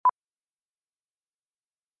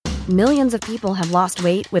Millions of people have lost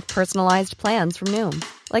weight with personalized plans from Noom.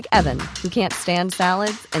 Like Evan, who can't stand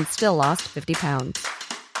salads and still lost 50 pounds.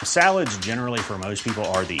 Salads generally for most people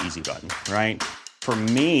are the easy button, right? For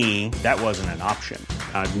me, that wasn't an option.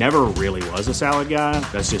 I never really was a salad guy.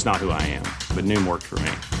 That's just not who I am. But Noom worked for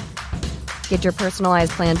me. Get your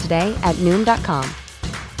personalized plan today at Noom.com.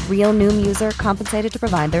 Real Noom user compensated to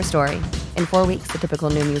provide their story. In 4 weeks, the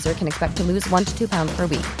typical Noom user can expect to lose 1 to 2 pounds per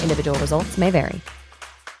week. Individual results may vary.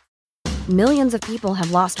 Millions of people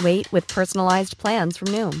have lost weight with personalized plans from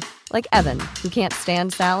Noom. Like Evan, who can't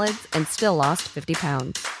stand salads and still lost 50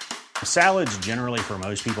 pounds. Salads generally for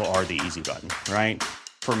most people are the easy button, right?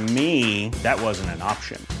 For me, that wasn't an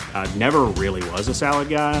option. I never really was a salad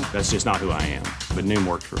guy. That's just not who I am. But Noom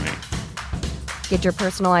worked for me. Get your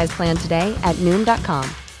personalized plan today at Noom.com.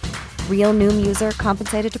 Real Noom user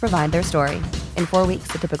compensated to provide their story. In 4 weeks,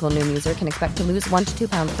 the typical Noom user can expect to lose 1 to 2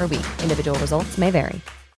 pounds per week. Individual results may vary.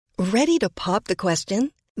 Ready to pop the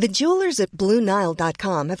question? The jewelers at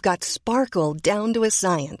BlueNile.com have got sparkle down to a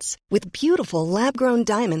science with beautiful lab-grown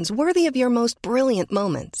diamonds worthy of your most brilliant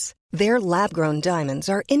moments. Their lab-grown diamonds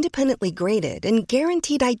are independently graded and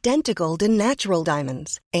guaranteed identical to natural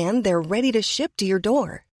diamonds, and they're ready to ship to your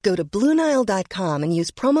door. Go to BlueNile.com and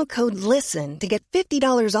use promo code LISTEN to get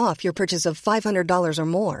 $50 off your purchase of $500 or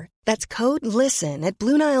more. That's code LISTEN at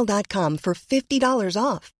BlueNile.com for $50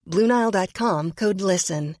 off. BlueNile.com, code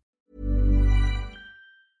LISTEN.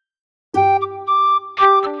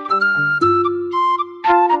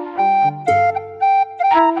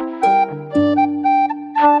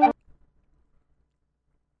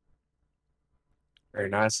 Very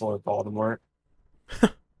nice, Lord Voldemort.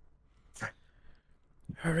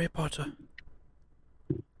 Harry Potter.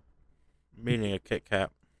 Meaning a Kit Kat.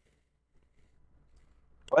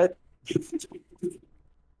 What?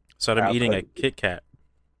 So I'm eating a Kit Kat.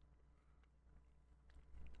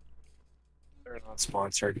 They're not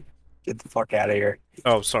sponsored. Get the fuck out of here.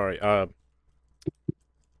 Oh, sorry. A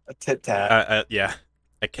Tit Tat. Yeah.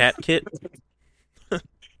 A cat kit?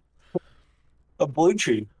 A Blue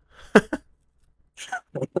Chew.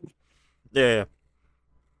 Yeah.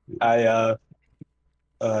 I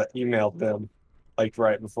emailed them like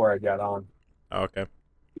right before I got on. Oh, okay.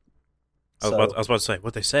 I So, was about to say,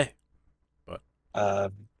 what'd they say?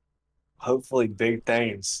 hopefully big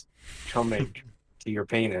things coming to your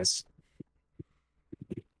penis.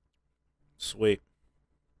 Sweet.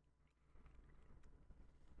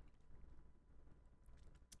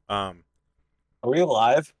 Are we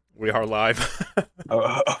alive? We are live.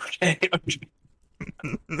 Oh, okay.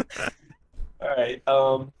 All right.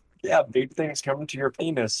 Yeah, big things coming to your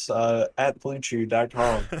penis. At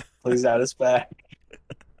BlueChew.com. Please add us back.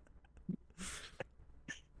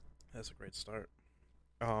 That's a great start.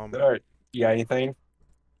 All right. You got anything?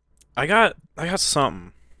 I got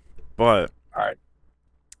something, but All right.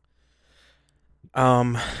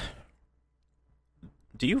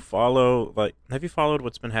 do you have you followed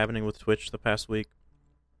what's been happening with Twitch the past week?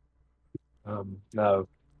 No.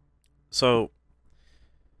 So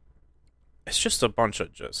it's just a bunch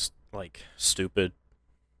of just like stupid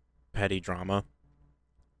petty drama.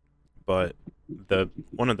 But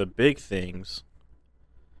one of the big things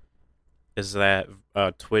is that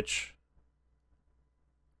Twitch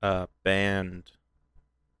banned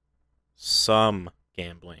some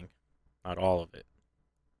gambling, not all of it.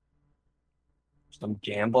 Some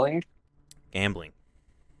gambling? Gambling.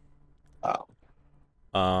 Oh.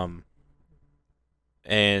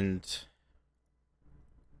 And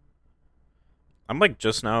I'm like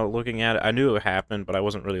just now looking at it. I knew it happened, but I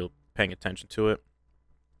wasn't really paying attention to it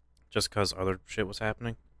just because other shit was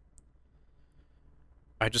happening.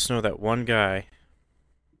 I just know that one guy,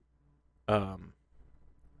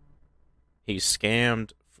 he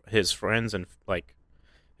scammed his friends and like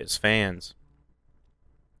his fans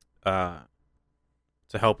to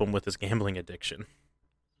help him with his gambling addiction.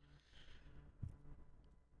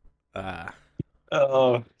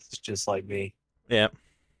 Oh, it's just like me. Yeah.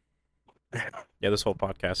 Yeah, this whole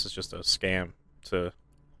podcast is just a scam to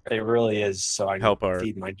It really is, so I can help our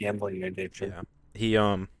feed my gambling addiction. Yeah. He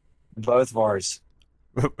Both of ours.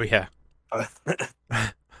 yeah.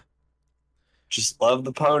 Just love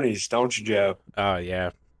the ponies, don't you, Joe? Oh yeah,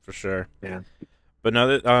 for sure. Yeah. But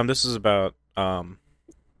no, this is about I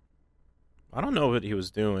don't know what he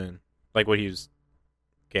was doing, like what he was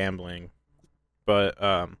gambling, but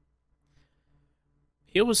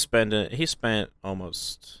he spent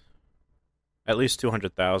almost at least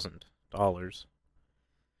 $200,000.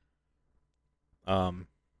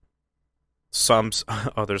 Some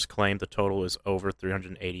others claim the total is over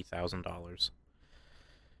 $380,000.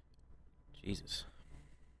 Jesus.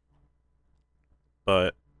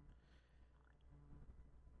 But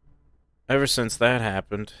ever since that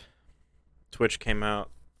happened, Twitch came out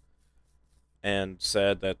and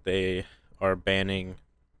said that they are banning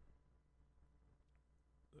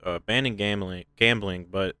gambling,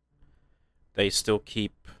 but they still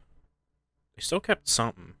kept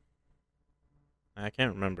something. I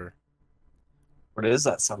can't remember. What is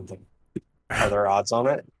that something? Are there odds on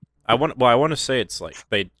it? I want to say it's like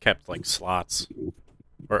they kept like slots,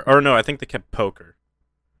 or no, I think they kept poker.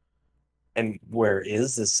 And where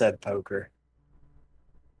is this said poker?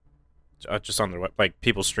 Just on their like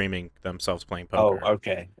people streaming themselves playing Oh, poker.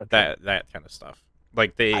 okay. That kind of stuff.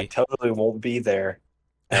 Like I totally won't be there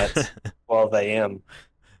at 12 a.m.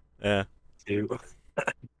 yeah. too.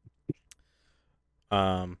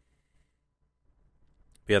 Yeah,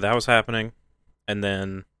 that was happening, and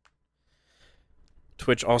then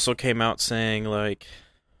Twitch also came out saying like,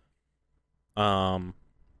 the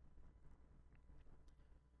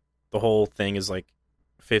whole thing is like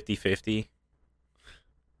 50-50,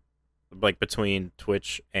 like between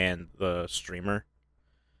Twitch and the streamer.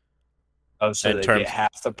 Oh, so they get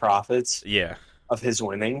half the profits Yeah. of his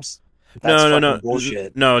winnings? That's No.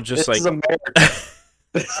 bullshit. No, just This like is America.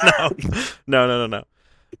 No.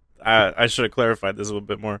 I should have clarified this a little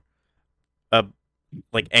bit more.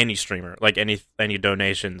 Like any streamer, like any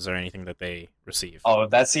donations or anything that they receive. Oh,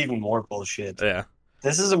 that's even more bullshit. Yeah.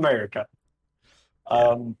 This is America.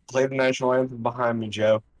 Play the national anthem behind me,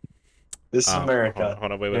 Joe. This is America.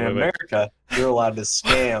 Hold on, wait. In America, you're allowed to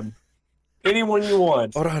scam anyone you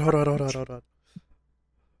want. Hold on.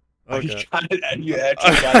 Okay. Okay. You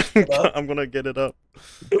actually got it up? I'm gonna get it up.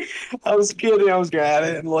 I was kidding. I was gonna add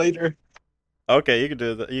it in later. Okay, you can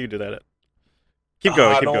do that. You can do that. Keep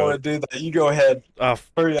going. I don't want to do that. You go ahead. Oh,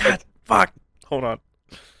 Hurry up. God, fuck. Hold on.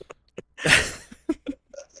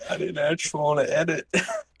 I didn't actually want to edit.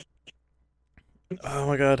 Oh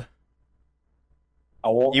my god. I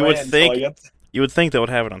won't. You would rant think- until I get You would think they would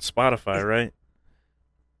have it on Spotify, right?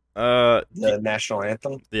 the national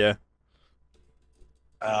anthem. Yeah.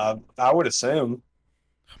 I would assume.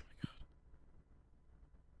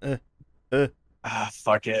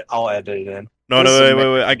 Fuck it. I'll edit it in. No, This is wait.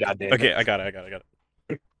 America, goddamn Okay, it. I got it. Go ahead.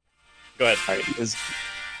 All right,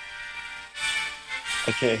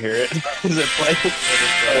 I can't hear it. Is it playing?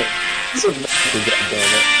 This is America,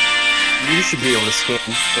 goddammit. You should be able to scam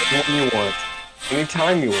anyone you want,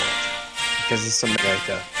 anytime you want, because it's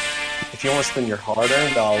America. If you want to spend your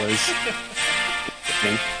hard-earned dollars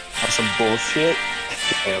on some bullshit,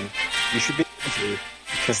 you should be able to,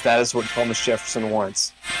 because that is what Thomas Jefferson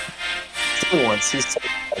wants. He wants. He said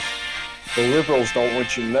that. The liberals don't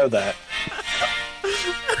want you to know that.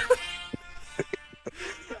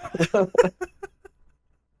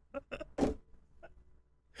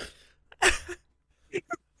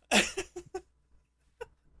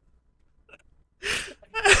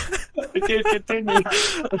 I can't continue.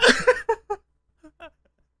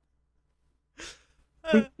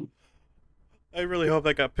 I really hope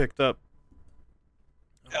that got picked up.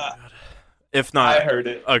 Oh my Uh, God. If not, I heard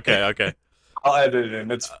it. Okay. I'll edit it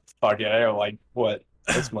in. It's fuck it. I got like what?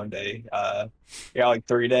 It's Monday. Yeah, like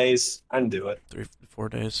 3 days. I can do it. 3-4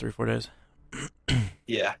 days.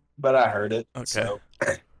 Yeah, but I heard it. Okay. So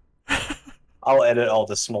I'll edit all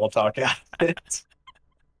the small talk out of it.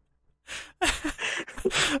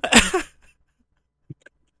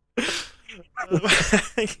 Oh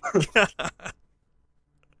my God.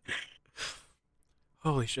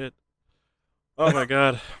 Holy shit. Oh my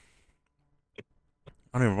god.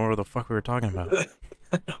 I don't even remember what the fuck we were talking about.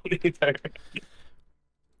 I don't either.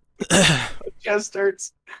 Chest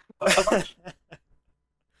hurts.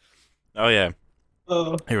 Oh yeah.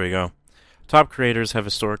 Oh, Here we go. Top creators have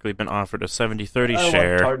historically been offered a 70-30 I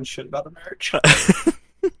share. want talking shit about America.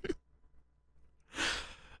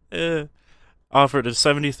 Offered a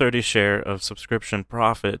 70-30 share of subscription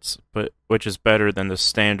profits, but which is better than the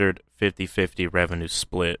standard 50-50 revenue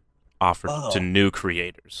split offered to new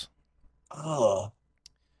creators. Oh.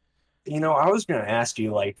 You know, I was gonna ask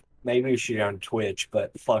you, like, maybe we should get on Twitch,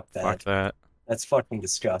 but fuck that. Fuck that. That's fucking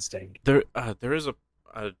disgusting. There is a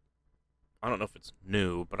I don't know if it's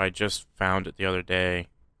new, but I just found it the other day,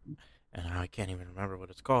 and I can't even remember what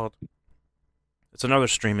it's called. It's another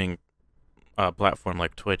streaming platform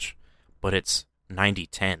like Twitch, but it's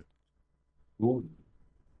 90-10. Ooh.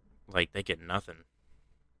 Like, they get nothing.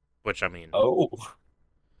 Which, I mean... Oh.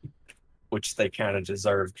 Which they kind of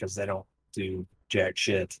deserve because they don't do jack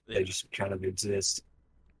shit. Yeah. They just kind of exist.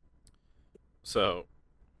 So...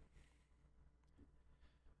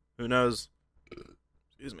 Who knows?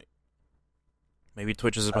 Excuse me. Maybe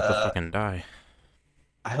Twitch is about to fucking die.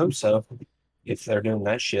 I hope so. If they're doing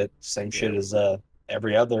that shit, same shit as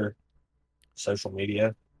every other social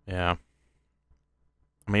media. Yeah.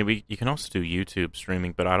 Maybe you can also do YouTube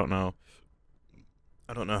streaming, but I don't know.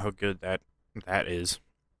 I don't know how good that is.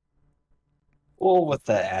 Well, with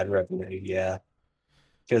the ad revenue, yeah,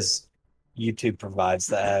 because YouTube provides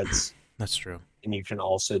the ads, That's true. and you can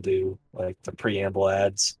also do like the preamble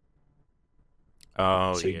ads,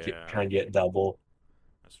 Oh so you yeah, kind of get double.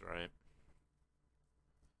 that's right.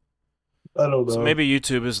 I don't So know. maybe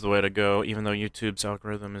YouTube is the way to go, even though YouTube's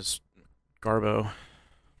algorithm is garbo.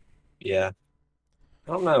 Yeah,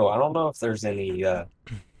 I don't know. I don't know if there's any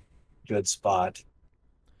good spot.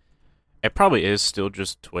 It probably is still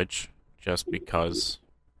just Twitch, just because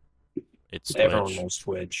it's Everyone Twitch. knows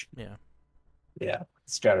Twitch. Yeah. Yeah,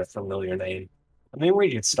 it's got a familiar name. I mean,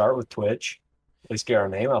 we could start with Twitch. At least get our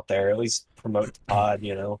name out there. At least promote the pod,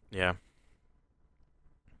 you know. Yeah.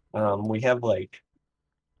 We have like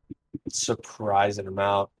surprising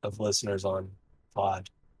amount of listeners on pod.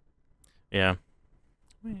 Yeah.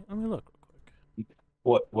 Let me look real quick.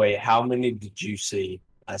 What? Wait, how many did you see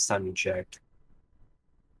last time you checked?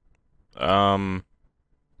 I mean,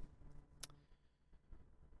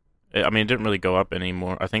 it didn't really go up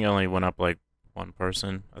anymore. I think it only went up like one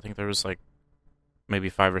person. I think there was like maybe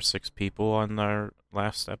 5 or 6 people on our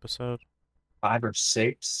last episode. 5 or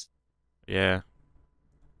 6? Yeah.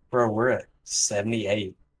 Bro, we're at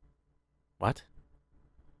 78. What?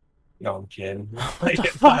 No, I'm kidding. What Like the at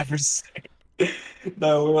fuck? 5 or 6.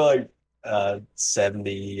 No, we're like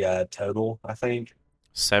 70 total, I think.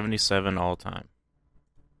 77 all time.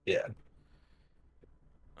 Yeah,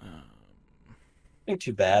 Um, ain't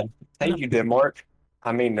too bad. Thank you, Denmark.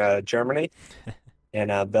 I mean, Germany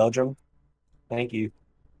and Belgium. Thank you.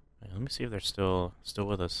 let me see if they're still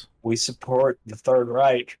with us. We support the Third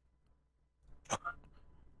Reich.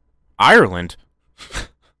 Ireland.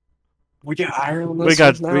 We got Ireland We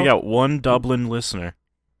got listeners now? one Dublin listener.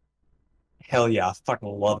 Hell yeah, I fucking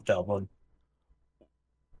love Dublin.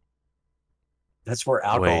 That's where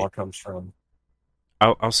alcohol Wait. comes from.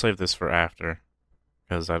 I'll save this for after,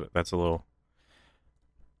 because that's a little.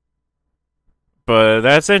 But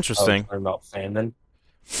that's interesting. Talking about famine.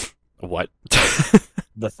 What?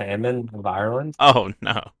 The famine of Ireland? Oh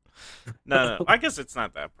no. No. I guess it's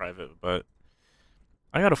not that private, but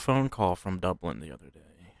I got a phone call from Dublin the other day.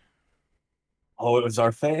 Oh, it was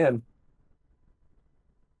our fan.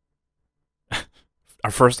 Our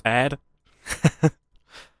first ad.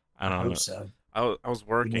 I don't know. hope so. I was We need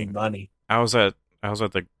working. money. I was at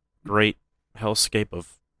the great hellscape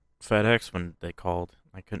of FedEx when they called.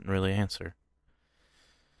 I couldn't really answer.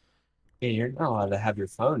 Yeah, you're not allowed to have your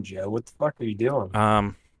phone, Joe. What the fuck are you doing?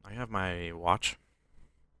 I have my watch,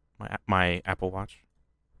 my Apple Watch.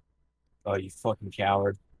 Oh, you fucking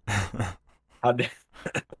coward. How dare,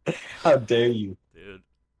 how dare you? Dude.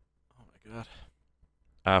 Oh my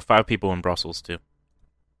god. 5 people in Brussels too.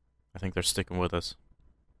 I think they're sticking with us.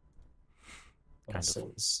 Kind of.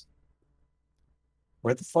 Brussels.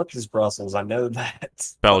 Where the fuck is Brussels? I know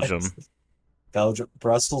that. Belgium. Belgium.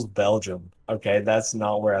 Brussels, Belgium. Okay, that's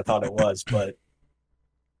not where I thought it was, but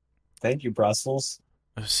thank you, Brussels.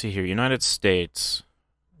 Let's see here. United States.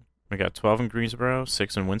 We got 12 in Greensboro,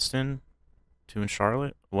 6 in Winston, 2 in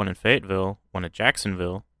Charlotte, 1 in Fayetteville, 1 in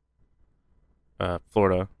Jacksonville,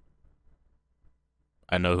 Florida.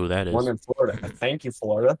 I know who that is. One in Florida. Thank you,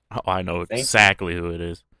 Florida. Oh, I know Thank you. exactly who it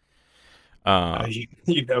is.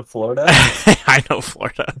 You know Florida? I know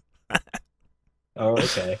Florida. Oh,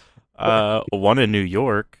 okay. 1 in New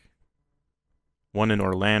York, 1 in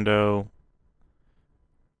Orlando,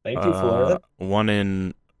 Thank you, Florida. 1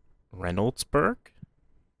 in Reynoldsburg,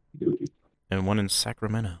 and 1 in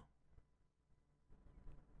Sacramento.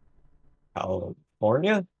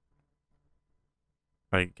 California?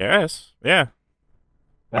 I guess, yeah.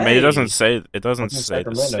 I mean, it doesn't say Fucking the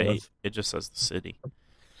Sacramento. state. It just says the city.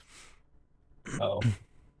 Oh.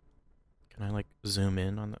 Can I like zoom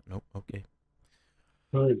in on that? Nope. Okay.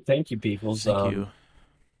 Thank you, peoples. Thank you.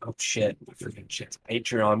 Oh shit, I forget shit.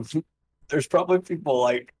 Patreon. There's probably people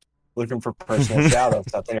like looking for personal shout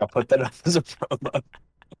outs. I think I put that up as a promo.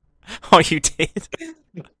 Oh, you did?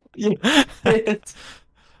 Yeah.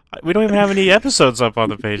 We don't even have any episodes up on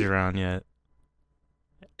the Patreon yet.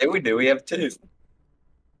 Yeah, we do. We have 2.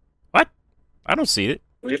 What? I don't see it.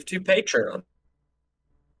 We have 2 Patreon.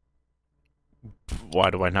 Why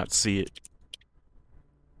do I not see it?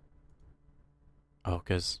 Oh,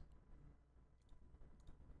 because...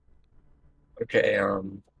 Okay,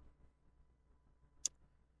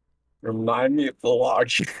 remind me of the log.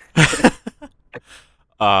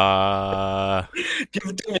 Give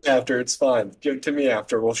it to me after. It's fine. Give it to me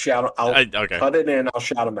after. We'll shout. I'll okay. cut it in. I'll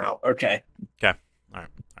shout them out. Okay. Okay. All right.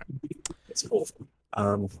 That's cool.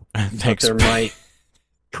 Thanks. There might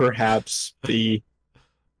perhaps be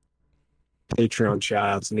Patreon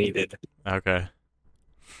shoutouts needed. Okay.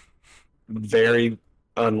 Very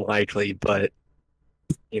unlikely, but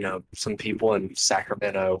some people in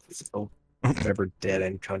Sacramento, or whatever dead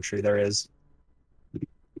end country there is,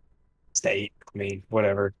 state,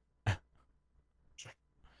 whatever.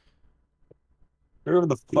 Whoever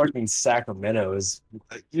the fucking Sacramento is,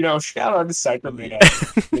 shout out to Sacramento.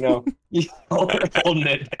 Y'all are holding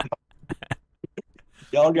it down.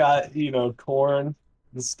 Y'all got, corn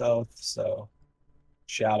and stuff, so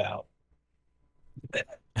shout out.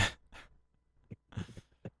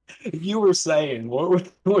 You were saying, what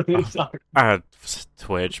were you talking I had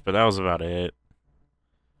Twitch, but that was about it.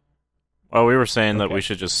 Well, we were saying that we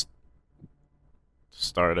should just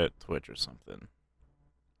start at Twitch or something.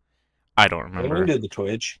 I don't remember. We'll do the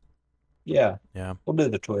Twitch. Yeah. Yeah. We'll do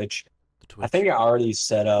the Twitch. Twitch. I think I already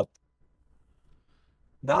set up,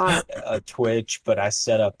 not a Twitch, but I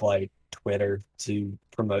set up like Twitter to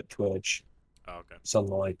promote Twitch. Oh, okay.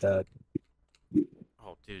 Something like that.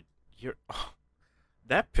 Oh, dude,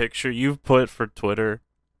 that picture you've put for Twitter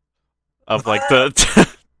of like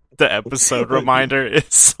the the episode reminder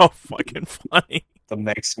is so fucking funny. The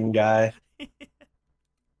Mexican guy.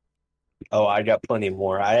 Oh, I got plenty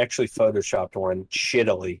more. I actually photoshopped one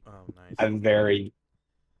shittily. Oh, nice.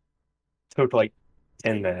 Took like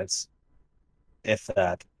 10 minutes, if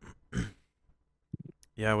that.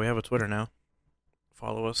 Yeah, we have a Twitter now.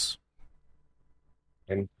 Follow us.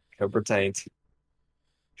 And Cobra Taint.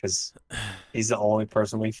 Because he's the only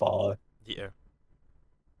person we follow. Yeah.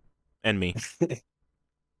 And me.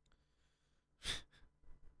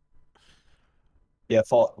 Yeah,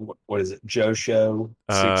 what is it? Joe Show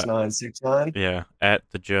 6969? Yeah, at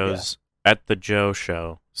the Joe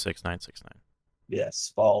Show 6969.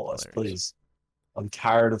 Yes, follow us, please. I'm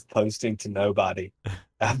tired of posting to nobody.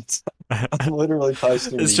 I'm literally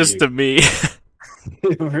posting It's to just you. to me.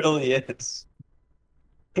 It really is.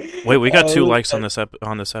 Wait, we got 2 likes on this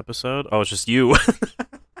episode? Oh, it's just you.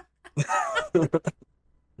 Pretty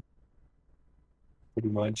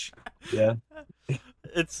much. Yeah.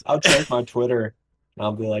 I'll check my Twitter and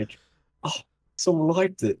I'll be like, oh, someone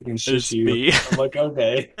liked it. And it's just you. Me. I'm like,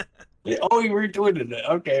 okay. Oh, you retweeted it.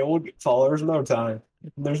 Okay, we'll get followers no time.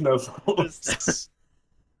 There's no followers.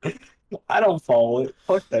 I don't follow it.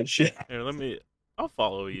 Fuck that shit. Here, I'll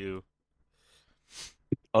follow you.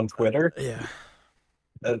 On Twitter? Yeah.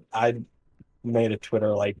 I made a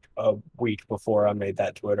Twitter like a week before I made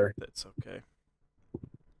that Twitter. That's okay.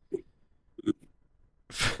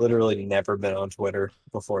 Literally never been on Twitter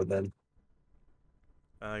before then.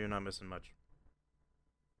 You're not missing much.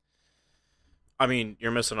 I mean,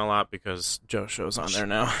 you're missing a lot because Joe Show's on there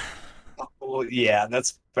now. Well, yeah,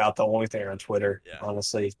 that's about the only thing on Twitter,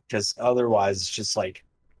 honestly. Because otherwise, it's just like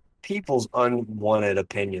people's unwanted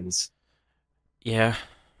opinions. Yeah.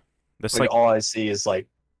 That's like all I see is like,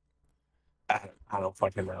 I don't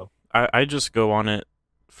fucking know. I just go on it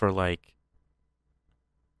for like,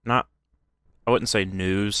 I wouldn't say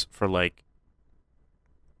news for like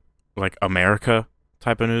America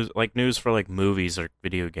type of news, like news for like movies or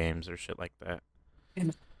video games or shit like that.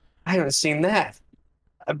 And I haven't seen that.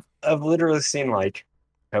 I've literally seen like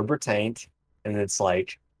Cobra Taint, and it's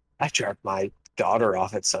like I dropped my daughter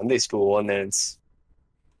off at Sunday school, and then it's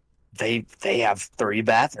they have 3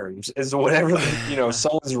 bathrooms. Is whatever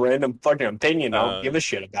someone's random fucking opinion. I don't give a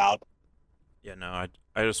shit about. Yeah, no,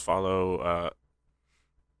 I just follow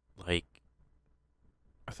like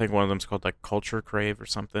I think one of them's called like Culture Crave or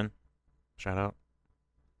something. Shout out.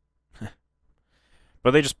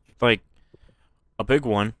 But they just like a big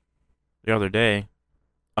one the other day.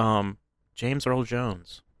 James Earl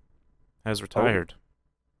Jones has retired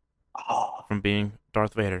from being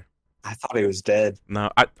Darth Vader. I thought he was dead. No,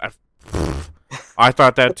 I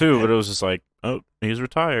thought that too, but it was just like, oh, he's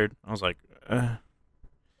retired. I was like, Are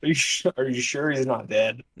you sure he's not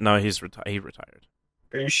dead? No, he retired.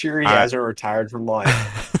 Are you sure he hasn't retired from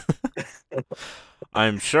life?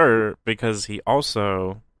 I'm sure because he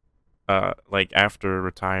also, like after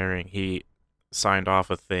retiring, he signed off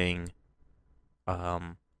a thing,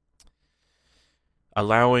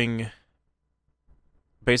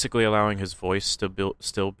 basically allowing his voice to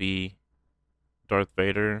still be Darth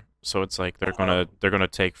Vader. So it's like they're gonna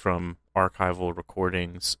take from archival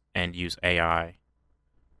recordings and use AI.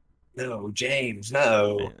 No, James,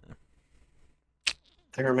 no. Yeah.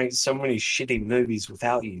 They're gonna make so many shitty movies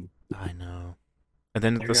without you. I know. And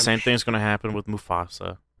then the same thing's gonna happen with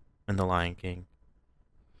Mufasa and The Lion King.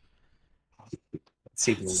 It's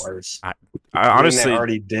even worse. I honestly they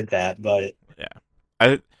already did that, but yeah,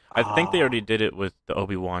 I think they already did it with the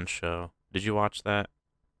Obi-Wan show. Did you watch that?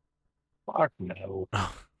 Fuck no.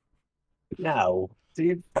 No,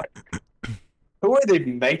 dude. Who are they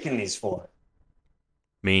making these for?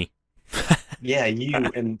 Me. Yeah, you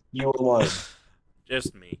and you alone.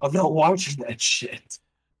 Just me. I'm not watching that shit.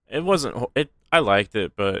 It wasn't. I liked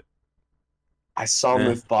it, but I saw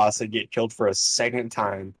Eh. Mufasa get killed for a second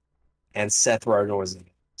time, and Seth Rogen was in it.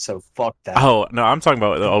 So fuck that. oh no, I'm talking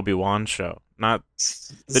about the Obi-Wan show, not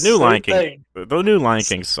the new Same Lion King. thing. The new Lion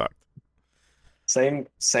King sucked. Same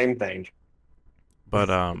thing. But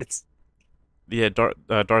It's yeah,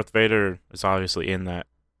 Darth Vader is obviously in that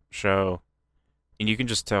show, and you can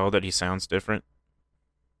just tell that he sounds different.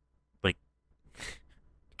 Like,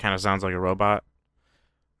 kind of sounds like a robot.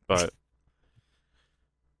 But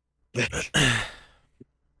yeah,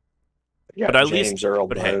 but at James least, Earl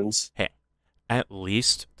but hey, Jones. at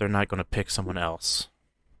least they're not going to pick someone else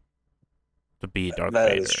to be Darth That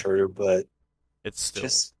Vader. is true, but It's still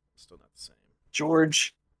just not the same.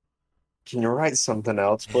 George, can you write something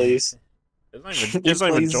else, please? It's not even, Can it's you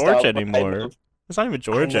not even please George stop anymore. writing? It's not even I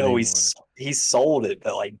George know anymore. he sold it,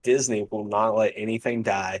 but like Disney will not let anything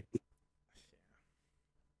die.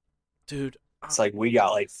 Dude, It's like we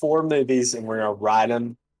got like 4 movies and we're gonna ride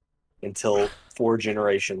them until 4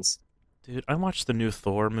 generations. dude, I watched the new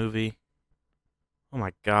Thor movie. Oh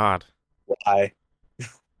my god, Why?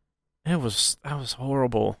 that was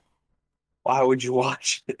horrible. Why would you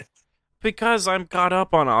watch it? Because I'm caught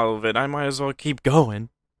up on all of it. I might as well keep going.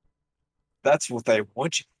 That's what they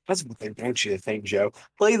want you. That's what they want you to think, Joe.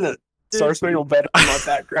 Play the Dude. Star Spangled Banner in my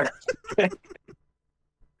background. Give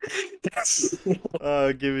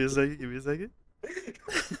me a second. Give me a second.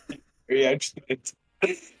 Reaction. All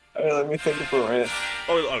right, let me think of a rant.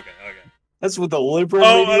 Oh, okay. That's what the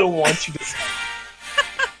liberal media wants you to.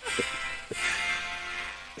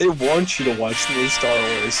 They want you to watch the new Star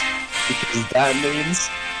Wars because that means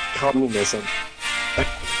communism.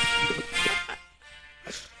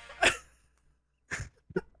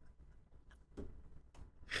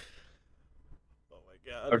 Oh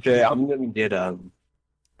my god. Okay, I'm gonna get Oh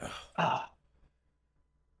my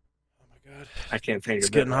god. I can't think It's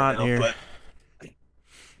of it getting right hot now, in here. but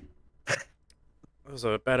It was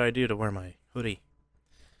a bad idea to wear my hoodie.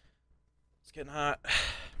 It's getting hot.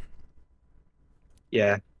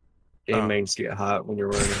 yeah, game Oh. mains get hot when you're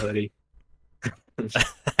wearing a hoodie.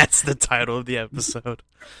 That's the title of the episode.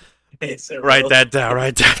 It's a Write real- that down.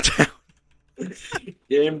 Write that down.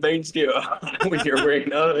 Game mains get hot when you're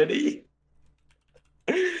wearing a hoodie.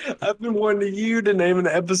 I've been wanting you to name an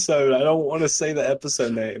episode. I don't want to say the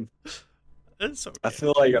episode name. It's okay. I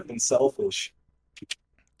feel like I've been selfish.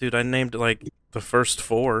 Dude, I named like the first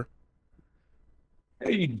 4. No,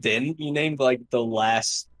 you didn't. You named like the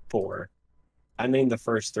last 4. I named the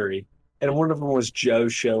first 3. And one of them was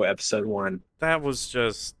Joe's Show episode 1. That was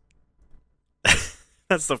just.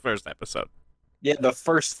 That's the first episode. Yeah, the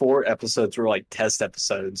first 4 episodes were like test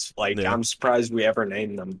episodes. Like, Yeah. I'm surprised we ever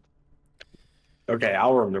named them. Okay,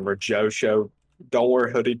 I'll remember Joe's Show. Don't wear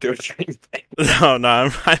a hoodie to a dream thing. No,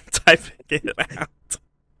 I'm typing it out.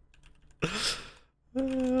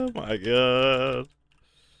 Oh my god.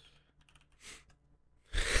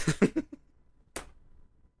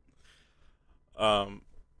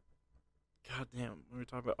 God damn, what were we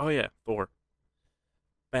talking about? Oh yeah, Thor.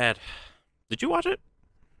 Bad. Did you watch it?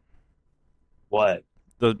 What?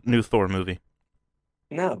 The new Thor movie.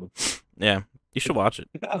 No. Yeah, you should watch it.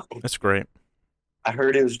 No. It's great. I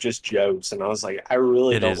heard it was just jokes, and I was like, I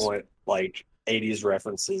really It don't is. want like 80s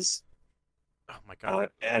references Oh my god. on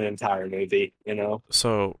an entire movie, you know?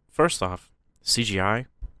 So, first off, CGI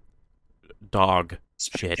dog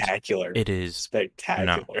shit. Spectacular. It is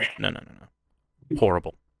Spectacular. no.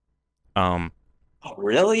 Horrible. Oh,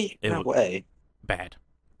 really? It No would- way. Bad.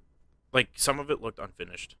 Like some of it looked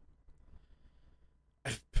unfinished.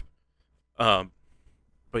 But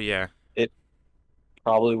yeah,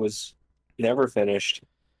 Probably was never finished.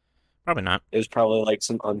 probably not. It was probably like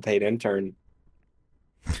some unpaid intern.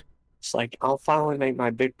 It's like, I'll finally make my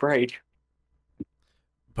big break.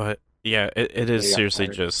 But yeah, it Yeah, is seriously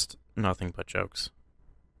fired. just nothing but jokes.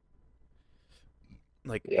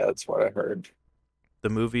 Like Yeah, that's what I heard. the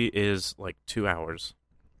movie is like 2 hours.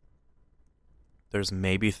 There's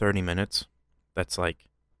maybe 30 minutes that's like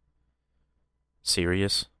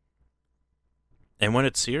serious. And when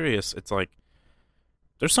it's serious, it's like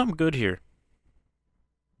there's something good here.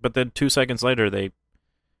 But then 2 seconds later they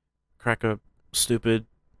crack a stupid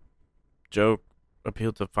joke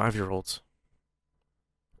appealed to 5-year-olds.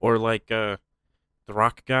 Or like the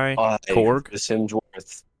Rock guy, Korg. Chris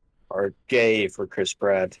Hemsworth are gay for Chris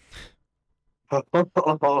Pratt. That's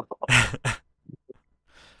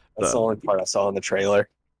the only part I saw in the trailer.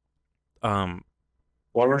 Why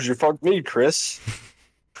don't you fuck me, Chris?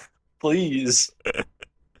 Please.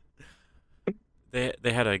 They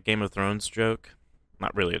had a Game of Thrones joke.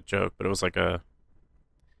 Not really a joke, but it was like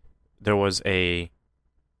there was a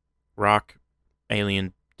rock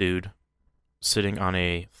alien dude sitting on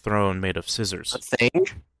a throne made of scissors. A thing?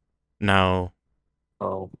 No.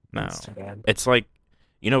 Oh, No. that's too bad. It's like,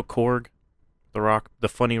 Korg, the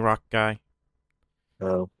funny rock guy?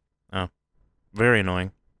 Oh. Very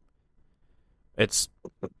annoying. It's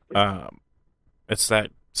that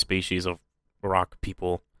species of rock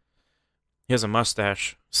people. He has a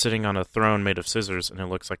mustache sitting on a throne made of scissors, and it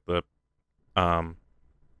looks like the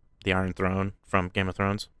Iron Throne from Game of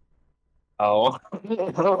Thrones. Oh.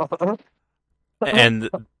 And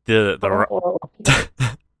the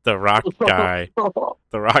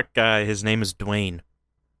rock guy, his name is Dwayne.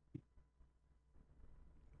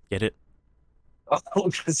 Get it? Oh,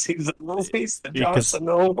 because he's the movies, the Because- Johnson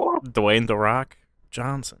Noble. Dwayne the Rock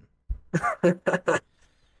Johnson.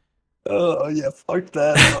 Oh, yeah, fuck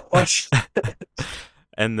that. Watch.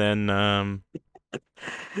 And then,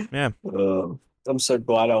 yeah, I'm so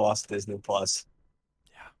glad I lost Disney Plus.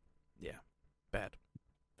 bad.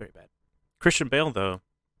 Very bad. Christian Bale, though,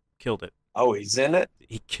 killed it. Oh, he's in it?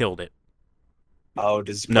 He killed it. Oh,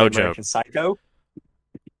 does he No play American Psycho?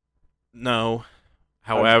 No. Does he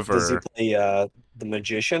However, play the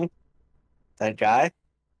magician? That guy?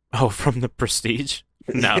 oh, from The Prestige?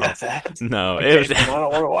 No. Yeah, that. No. Okay, then I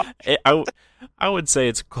don't want to watch. I would say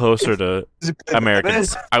it's closer to Does he play American.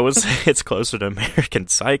 Batman? I would say it's closer to American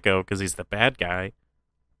Psycho because he's the bad guy,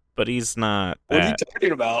 but he's not. What are you that.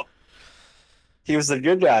 talking about? He was the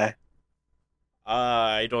good guy.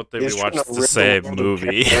 I don't think He was we trying watched to the rip same world of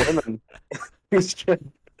movie. women. He was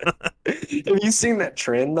trying- Have you seen that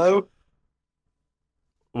trend though?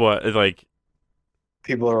 What? Like,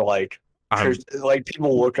 People are like, I'm.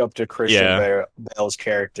 people look up to Christian Yeah. Bale's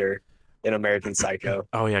character in American Psycho.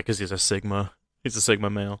 Oh yeah, because he's a Sigma. He's a Sigma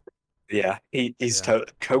male. Yeah, he's Yeah.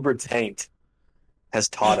 Cobra Taint has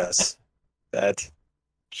taught us that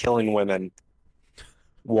killing women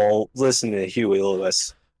while listening to Huey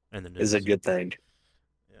Lewis And then is a good thing.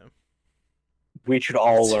 Yeah. We should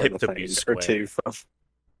all It's learn hip a to thing be or square. two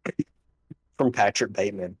from Patrick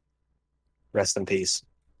Bateman. Rest in peace.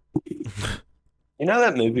 You know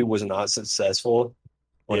that movie was not successful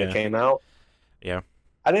when Yeah. it came out? Yeah.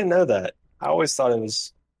 I didn't know that. I always thought it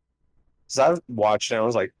was. Because I watched it and I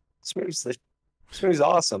was like, this movie's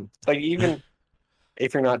awesome. Like, even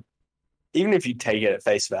if you're not. Even if you take it at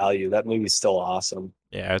face value, that movie's still awesome.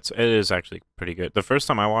 Yeah, it is actually pretty good. The first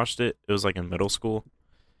time I watched it, it was like in middle school,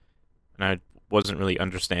 and I wasn't really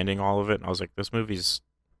understanding all of it. And I was like, this movie's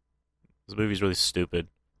really stupid.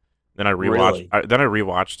 Then I Really?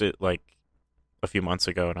 rewatched it like a few months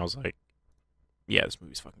ago, and I was like, yeah, this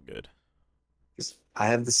movie's fucking good. 'Cause I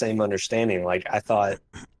have the same understanding. Like, I thought,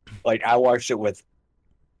 like, I watched it with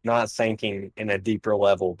not thinking in a deeper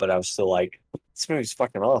level, but I was still like, this movie's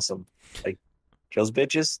fucking awesome. Like, kills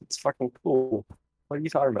bitches, it's fucking cool. What are you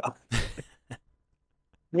talking about?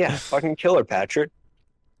 Yeah, fucking kill her, Patrick.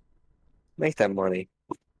 Make that money.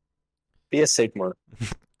 Be a Sigma.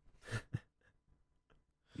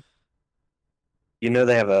 You know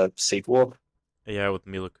they have a sequel? Yeah, with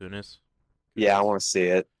Mila Kunis. Yeah, I want to see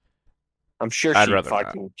it. I'm sure I'd she rather not.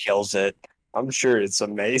 fucking kills it. I'm sure it's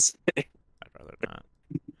amazing. I'd rather not,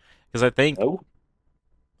 because I think, Oh,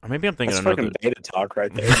 or maybe I'm thinking that's another. fucking beta talk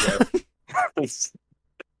right there, bro.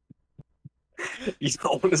 You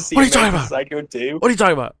don't want to see What are you talking American about? Psycho 2? What are you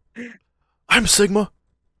talking about? I'm Sigma.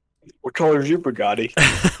 What color is your Bugatti?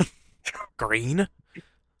 Green.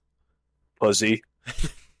 Pussy.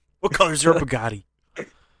 What color is your Bugatti?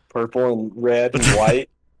 Purple and red and white.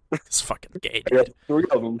 It's fucking gay, I got dude. 3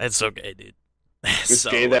 of them. That's so gay, dude. That's It's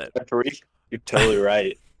so gay lit. that 3. You're totally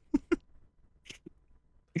right.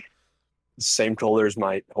 Same color as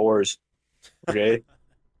my whores. Okay?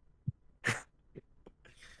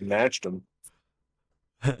 Matched them.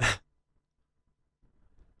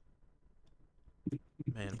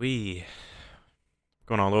 Man, we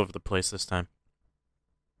going all over the place this time.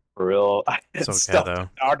 For real. It's okay, Stuff though. to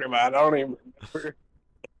talk about. I don't even remember.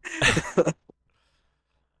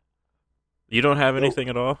 You don't have anything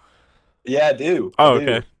at all? Yeah, I do. Oh, I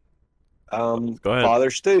do. okay. Go ahead. Father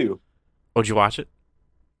Stew. Oh, did you watch it?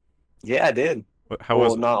 Yeah, I did. How Well,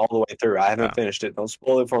 was it? not all the way through. I haven't Oh. finished it. Don't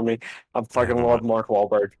spoil it for me. I fucking haven't love Mark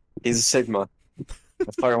Wahlberg. He's a Sigma. I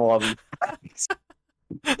fucking love him.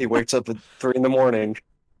 He wakes up at 3 in the morning,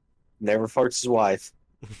 never fucks his wife.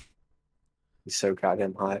 He's so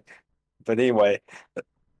goddamn hot. But anyway,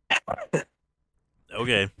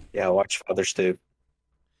 Okay. yeah, watch Father Stew.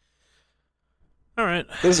 All right.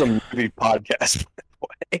 This is a movie podcast,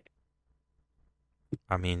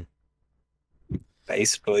 I mean,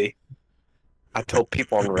 basically. I told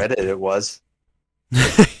people on Reddit it was.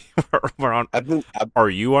 We're on. Are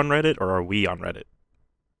you on Reddit or are we on Reddit?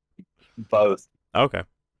 Both. Okay.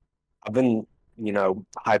 I've been,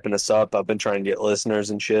 hyping us up. I've been trying to get listeners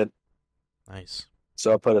and shit. Nice.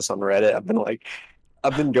 So I put us on Reddit.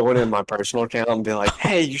 I've been going in my personal account and being like,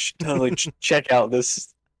 hey, you should totally check out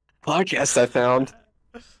this podcast I found.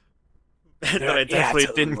 That I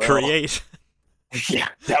definitely didn't create. Yeah,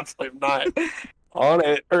 definitely not on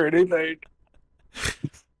it or anything.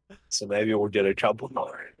 So maybe we'll get a couple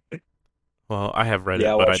more. Well, I have Reddit,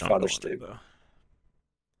 Yeah, but I watch don't Father go Stu. on it, though.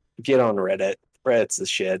 Get on Reddit. Reddit's the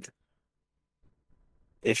shit.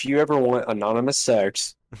 If you ever want anonymous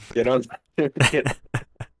sex, get on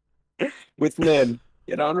with men.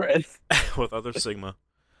 Get on Reddit. With other Sigma.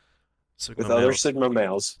 With other Sigma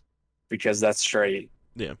males. Because that's straight.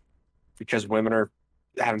 Yeah. Because women are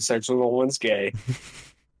having sex with a woman's gay.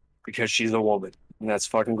 Because she's a woman. And that's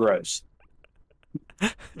fucking gross.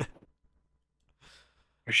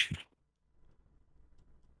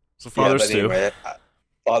 So Father Stu. Anyway,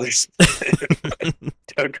 Father Stu.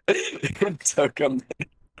 Took him.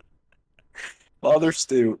 Father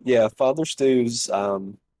Stu. Yeah, Father Stu's. Have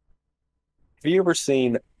you ever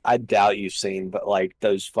seen? I doubt you've seen, but like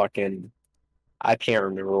those fucking. I can't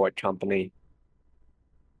remember what company.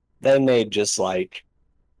 They made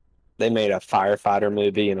they made a firefighter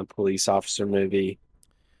movie and a police officer movie.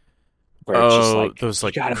 Where it's just like, those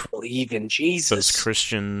like you gotta believe in Jesus. Those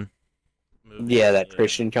Christian movies. Yeah, that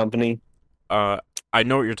Christian company. I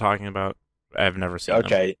know what you're talking about. I've never seen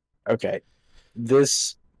them. Okay.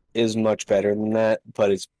 This is much better than that,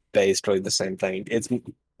 but it's basically the same thing. It's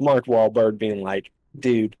Mark Wahlberg being like,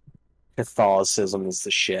 dude, Catholicism is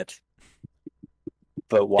the shit.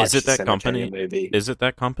 But watch Is it that this company? entertaining movie. Is it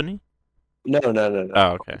that company? No.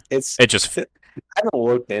 Oh, okay. I haven't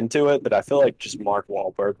looked into it, but I feel like just Mark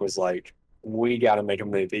Wahlberg was like, we got to make a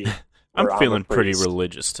movie. I'm where feeling a pretty priest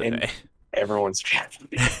religious today. and everyone's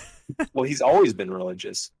Catholic. Well, he's always been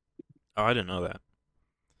religious. Oh, I didn't know that.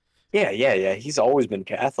 Yeah. He's always been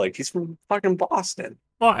Catholic. He's from fucking Boston.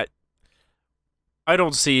 What? I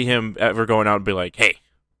don't see him ever going out and be like, "Hey,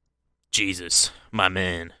 Jesus, my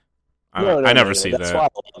man." I never see That's that. why I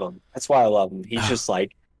love him. That's why I love him. He's just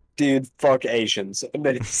like, dude, fuck Asians. And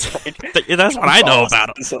then it's like, that's what I know about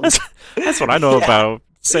him. That's what I know about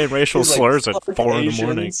saying racial He's slurs like, at 4 in the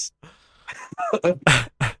morning.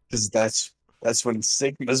 Because that's when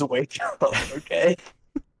Sigmas wake up, okay?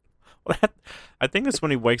 I think that's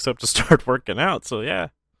when he wakes up to start working out. So yeah.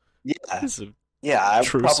 Yeah, I'd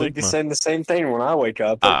true probably Sigma. be saying the same thing when I wake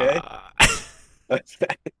up, okay?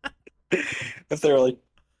 If they're like,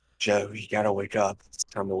 Joe, you gotta wake up. It's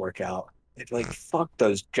time to work out. They'd be like, fuck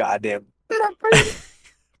those goddamn beep.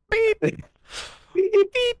 Beep.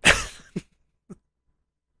 Beep.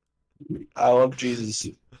 I love Jesus.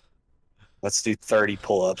 Let's do 30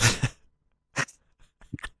 pull-ups.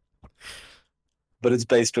 But it's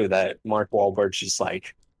basically that Mark Wahlberg's just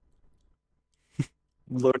like,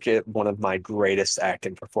 look at one of my greatest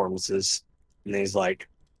acting performances. And he's like,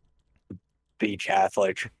 be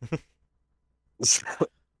Catholic.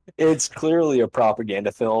 It's clearly a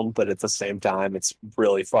propaganda film, but at the same time, it's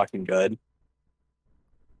really fucking good.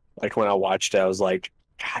 Like when I watched it, I was like,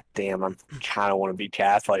 God damn, I kind of want to be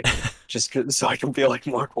Catholic. Just so I can be like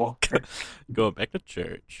Mark Wahlberg. Go back to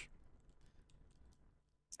church.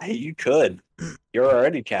 Hey, you could. You're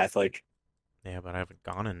already Catholic. Yeah, but I haven't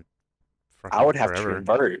gone in I would have forever. to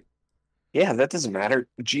convert. Yeah, that doesn't matter.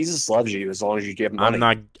 Jesus loves you as long as you give him money.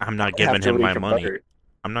 I'm not giving him my money.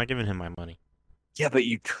 I'm not giving him my money. Yeah, but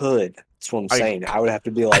you could. That's what I'm saying. I would have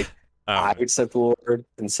to be like, I accept the Lord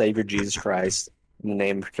and Savior Jesus Christ in the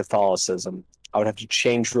name of Catholicism. I would have to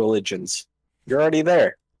change religions. You're already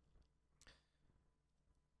there.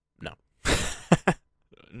 No.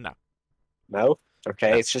 No. No?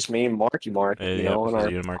 Okay, it's just me and Marky Mark, on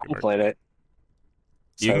our planet.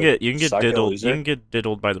 You can get diddled. You can get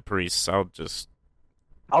diddled by the priests. I'll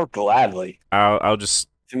gladly. I'll just.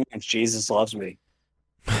 It means Jesus loves me.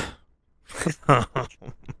 Oh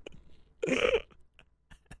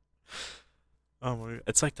my!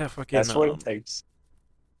 It's like that fucking. That's what it takes.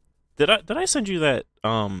 Did I send you that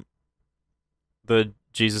the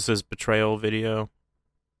Jesus's betrayal video?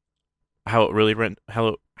 How it really went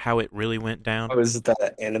down? Oh, is it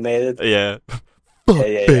that animated? Yeah.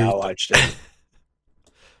 Yeah, I watched it.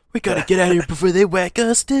 We gotta get out of here before they whack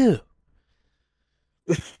us too.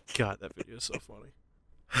 God, that video is so funny.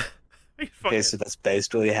 Okay, so that's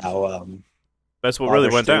basically how that's what really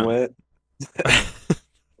went down.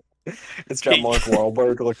 It's got Mark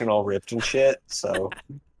Wahlberg looking all ripped and shit, so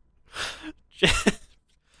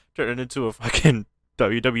turning into a fucking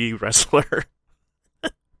WWE wrestler.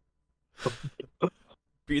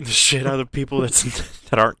 Beating the shit out of people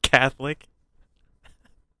that aren't Catholic.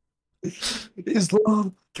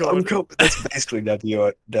 Islam. That's basically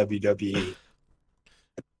WWE.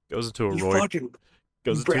 Goes into a You Roy. fucking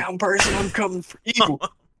Goes into brown person, I'm coming for you.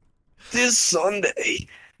 This Sunday.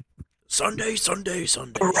 Sunday.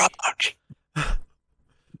 The Rock.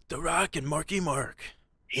 The Rock and Marky Mark.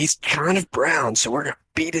 He's kind of brown, so we're gonna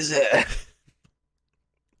beat his ass.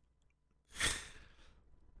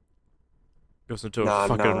 Goes into a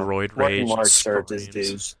fucking roid rage. Marky Mark served his screams.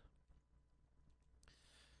 dues.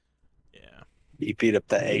 Yeah. He beat up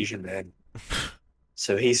the Asian man.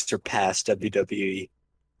 So he surpassed WWE.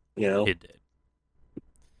 You know? It did.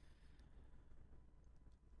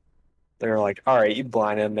 They're like, all right, you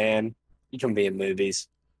blinded man. You can be in movies.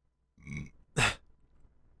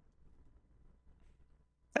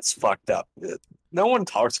 That's fucked up. No one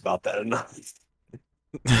talks about that enough.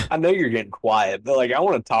 I know you're getting quiet, but like I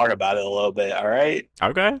want to talk about it a little bit, all right?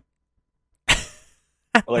 Okay.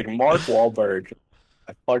 Like Mark Wahlberg.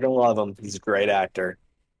 I fucking love him. He's a great actor.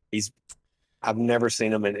 I've never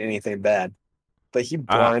seen him in anything bad. But he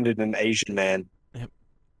blinded an Asian man. Yep.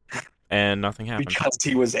 And nothing happened. Because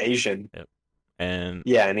he was Asian. Yep. And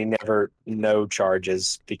yeah, and he no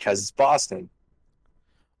charges because it's Boston.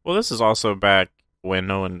 Well, this is also back when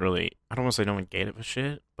no one really, I don't want to say no one gave a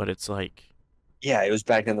shit, but it's like... Yeah, it was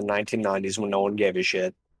back in the 1990s when no one gave a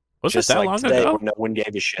shit. Was Just it that like long today ago? when no one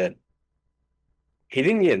gave a shit. He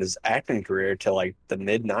didn't get his acting career till like the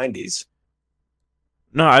mid-90s.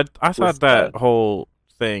 No, I thought that whole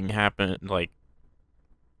thing happened like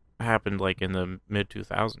in the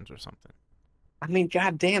mid-2000s or something. I mean,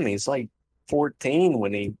 goddamn, he's like 14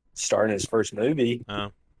 when he started his first movie.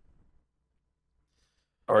 Oh.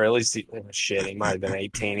 Or at least, he might have been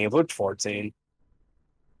 18. He looked 14.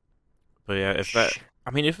 But yeah, if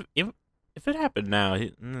it happened now,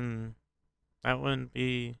 that wouldn't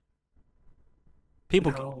be...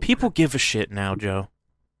 People give a shit now, Joe.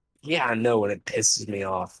 Yeah, I know, and it pisses me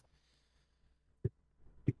off.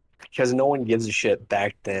 Because no one gives a shit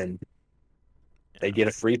back then. They get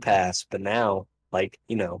a free pass, but now, like,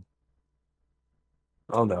 you know,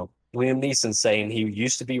 I don't know. Liam Neeson saying he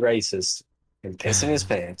used to be racist and pissing his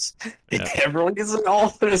pants. Yeah. Everyone gets an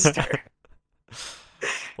all-star.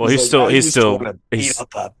 Well, he's still pissing his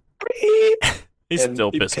pants. He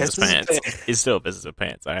still pisses his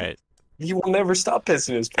pants. All right. He will never stop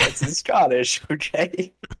pissing his pants. He's Scottish,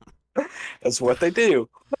 okay? That's what they do.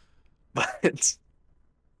 But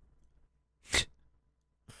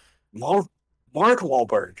Mark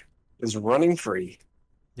Wahlberg is running free.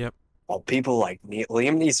 Yep. While people like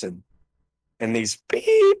Liam Neeson and these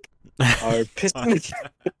beep are pissing his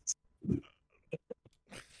pants.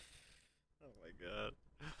 Oh my god.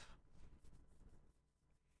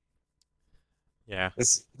 Yeah.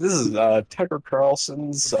 This is Tucker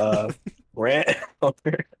Carlson's rant.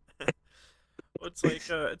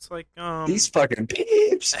 It's like These fucking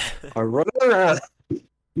peeps are running around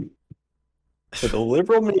to the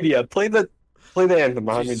liberal media. Play the anthem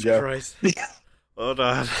behind me, Jesus Joe. Christ. Hold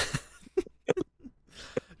on.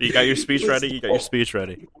 You got your speech ready?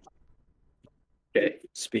 Okay,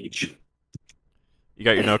 speech. You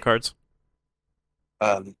got your note cards?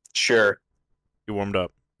 Sure. You warmed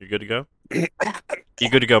up. You good to go? You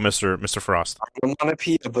good to go, Mr. Frost? I'm gonna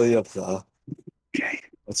pee a bit up though. Okay,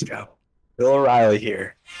 let's go. Bill O'Reilly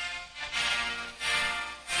here.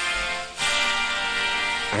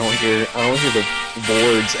 I don't hear the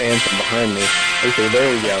board's anthem behind me. Okay,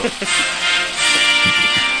 there we go.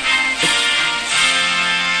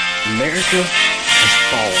 America has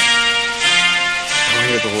fallen. I don't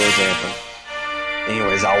hear the Lord's anthem.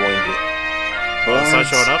 Anyways, I'll wing it. Well, it's not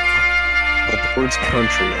showing up. The Lord's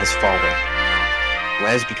country has fallen. And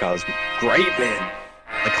that is because great men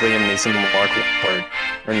like Liam Neeson and Mark Wahlberg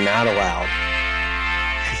are not allowed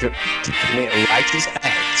to commit righteous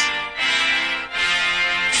acts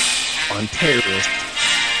on terrorists.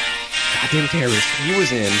 Goddamn terrorists. He was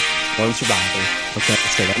in Lone Survivor. Okay,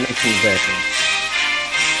 so that makes him a veteran.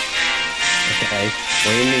 Okay,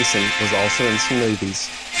 Liam Neeson was also in some movies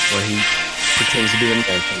where he pretends to be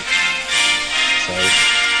American. So,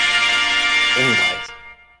 anyways,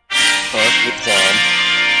 fuck Islam,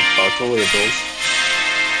 fuck the liberals,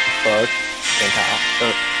 fuck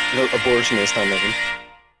abortionists, I mean.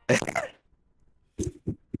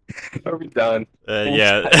 Are we done?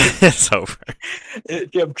 Yeah, it's over.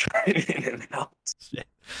 It kept trying in and out.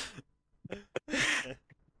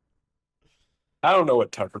 I don't know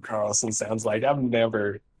what Tucker Carlson sounds like. I've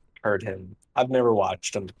never heard him. I've never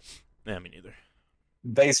watched him. Yeah, me neither.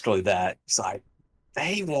 Basically that. It's like,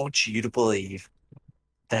 they want you to believe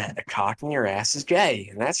that a cock in your ass is gay,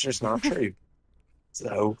 and that's just not true.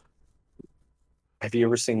 So, have you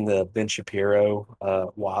ever seen the Ben Shapiro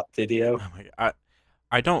WAP video? Oh my God.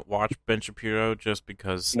 I don't watch Ben Shapiro just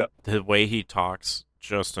because No. the way he talks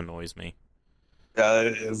just annoys me.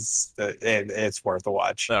 It's worth a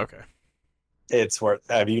watch. Okay. It's worth.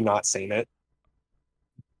 Have you not seen it?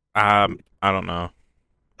 I don't know.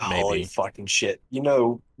 Holy Maybe. fucking shit! You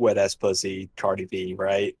know "Wet Ass Pussy," Cardi B,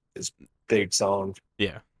 right? This big song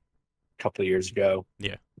Yeah. a couple of years ago.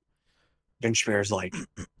 Yeah. Ben Shapiro's like,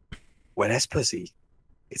 "Wet Ass Pussy."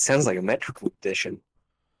 It sounds like a metrical edition.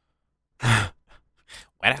 Wet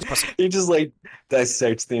ass pussy. He just like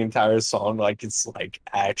dissects the entire song like it's like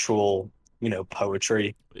actual,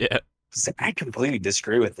 poetry. Yeah. He's like, I completely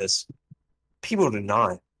disagree with this. People do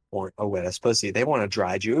not want a wet ass pussy. They want a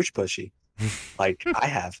dry Jewish pussy, like I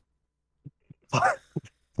have.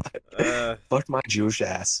 Fuck my Jewish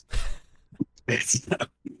ass. It's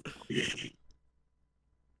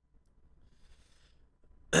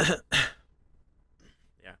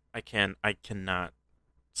Yeah, I cannot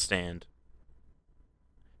stand.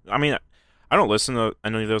 I mean, I don't listen to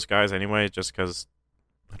any of those guys anyway, just because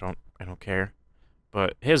I don't care.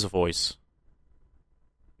 But his voice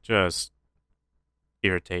just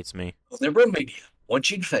irritates me. liberal media wants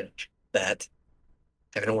you to think that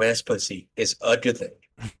having a wet ass pussy is a good thing.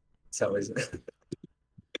 So is it?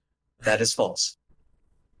 That is false.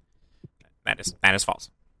 That is false.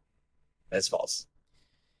 That's false.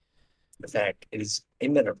 In fact, it is a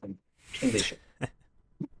medical condition.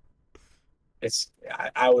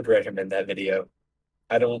 I would recommend that video.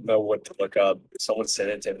 I don't know what to look up. Someone sent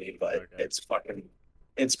it to me, but Okay.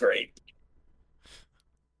 it's great.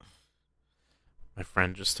 My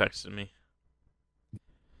friend just texted me.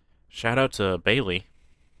 Shout out to Bailey.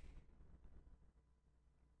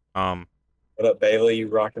 What up, Bailey? You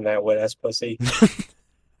rocking that wet ass pussy?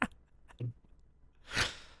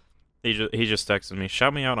 He just texted me.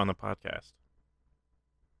 Shout me out on the podcast.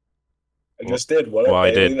 I just did. What up, Well,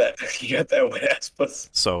 I Bailey? did. You got that wet ass pussy.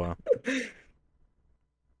 So,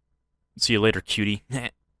 see you later, cutie.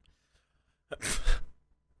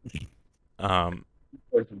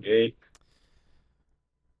 Okay.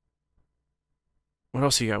 What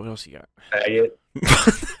else you got? What else you got? Faggot.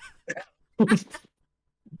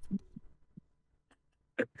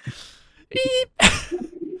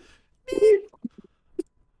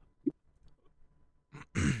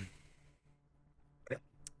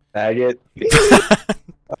 Faggot.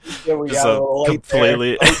 Yeah, we Just got a a little late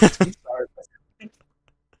completely- there.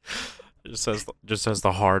 Oh, sorry. just says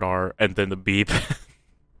the hard R and then the beep.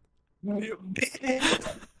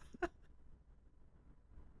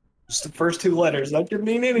 Just the first two letters. That could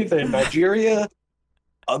mean anything. Nigeria,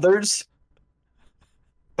 others.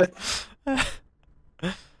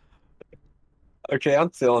 Okay, I'm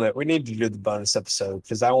feeling it. We need to do the bonus episode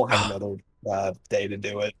because I won't have another day to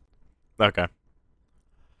do it. Okay.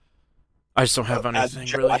 I just don't have anything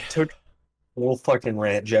Joe, really. We'll fucking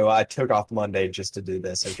rant, Joe. I took off Monday just to do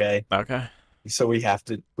this. Okay, Okay. so we have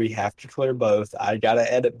to clear both. I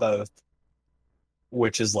gotta edit both,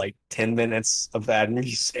 which is like 10 minutes of that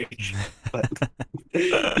music. But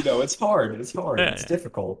it's hard. It's hard. Yeah, It's yeah.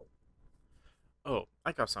 difficult. Oh,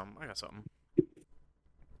 I got something.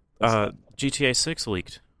 GTA 6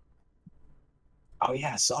 leaked. Oh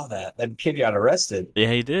yeah, I saw that. That kid got arrested.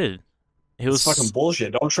 Yeah, he did. He It's was fucking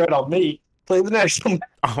bullshit. Don't tread on me. Play the next one.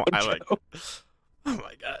 Oh, I like. Oh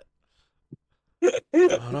my god.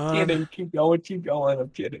 I'm kidding. Keep going. Keep going. I'm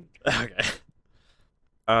kidding. Okay.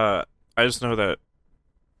 I just know that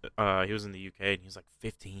he was in the UK and he's like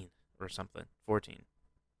 15 or something, 14.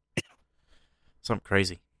 Something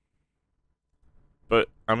crazy. But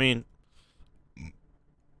I mean,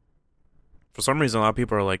 for some reason, a lot of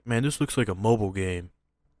people are like, "Man, this looks like a mobile game."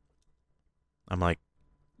 I'm like,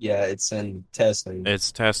 Yeah, it's in testing.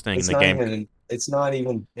 it's testing It's the not game. even. It's not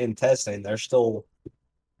even in testing. They're still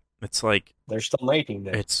It's like making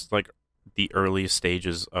it. it's like the early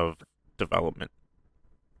stages of development,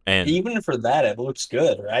 and Even for that, it looks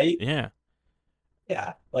good, right? yeah,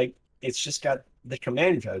 Yeah, like it's just got the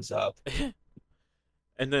command codes up.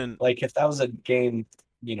 and then Like if that was a game,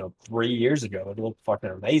 3 years ago, it looked fucking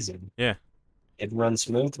amazing. Yeah. It'd run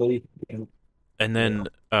smoothly. And then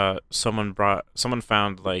someone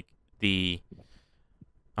found like the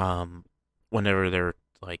whenever they're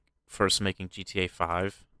like first making GTA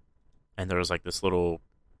 5, and there was like this little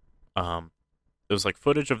it was like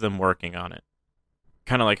footage of them working on it.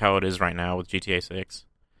 Kind of like how it is right now with GTA 6.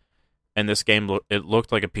 And this game it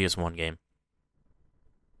looked like a PS1 game.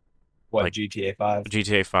 What, Like- GTA 5?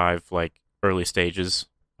 GTA 5 like early stages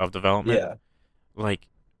of development. Yeah. Like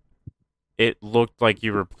it looked like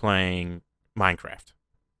you were playing Minecraft,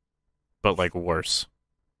 but like worse.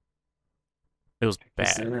 It was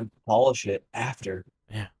Because they're bad. gonna polish it after.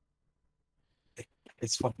 Yeah.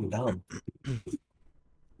 It's fucking dumb.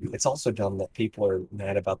 It's also dumb that people are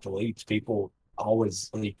mad about the leaks. People always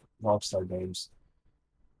leak Rockstar games.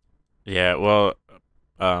 Yeah, well,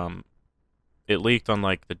 it leaked on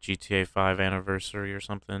like the GTA 5 anniversary or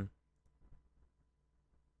something.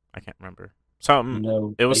 I can't remember.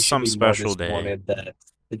 Something. It was They should some be special more day. disappointed that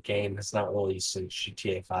the game has not released since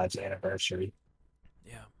GTA 5's anniversary.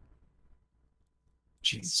 Yeah.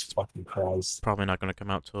 Jesus fucking Christ. Probably not going to come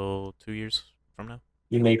out till 2 years from now.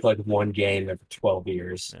 You make like one game every 12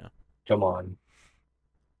 years. Yeah. Come on.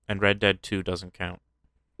 And Red Dead 2 doesn't count.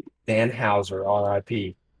 Dan Houser,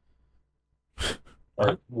 RIP. Or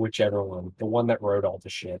What? whichever one. The one that wrote all the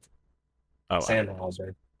shit. Oh, Sam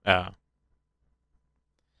Houser.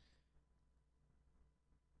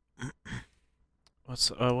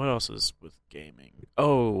 What else is with gaming?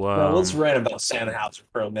 Oh, Well, let's rant about Sam Houser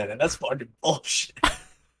for a minute. That's fucking bullshit.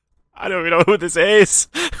 I don't even know who this is.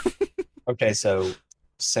 Okay, so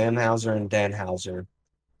Sam Houser and Dan Houser,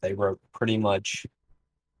 they wrote pretty much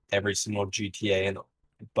every single GTA and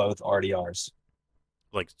both RDRs.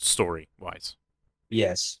 Like story wise.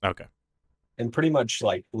 Yes. Okay. And pretty much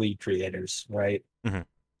like lead creators, right? Mhm.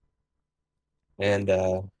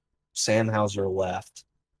 And Sam Houser left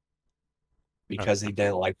because he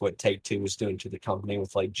didn't like what Take-Two was doing to the company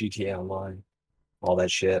with like GTA Online, all that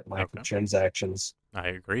shit, microtransactions. I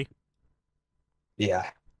agree.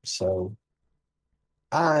 Yeah. So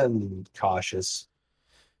I'm cautious.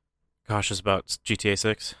 Cautious about GTA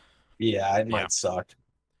 6. Yeah, it Yeah. might suck.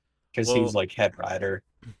 Because he was like head writer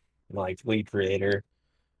and like lead creator.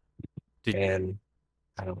 And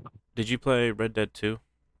I don't know. Did you play Red Dead 2?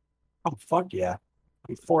 Oh, fuck yeah.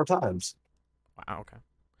 4 times. Wow, okay.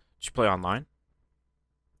 Did you play online?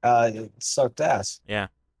 It sucked ass. Yeah.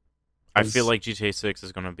 I feel like GTA 6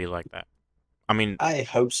 is going to be like that. I mean, I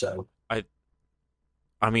hope so.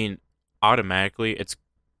 I mean, automatically it's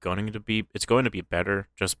going to be better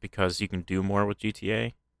just because you can do more with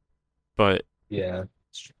GTA. But Yeah.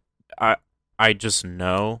 I just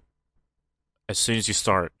know as soon as you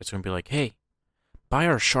start, it's going to be like, "Hey, buy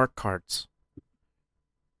our shark cards."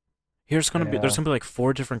 There's going to be like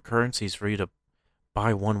 4 different currencies for you to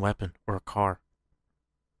buy one weapon or a car.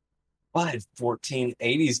 Buy 14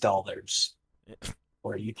 80s dollars.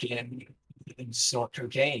 Or you can snort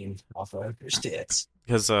cocaine off of your tits.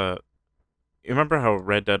 Because you remember how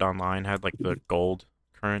Red Dead Online had like the gold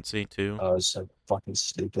currency too? Oh, it's so fucking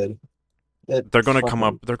stupid. They're gonna come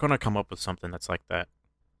up with something that's like that.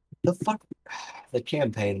 The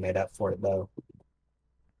campaign made up for it though.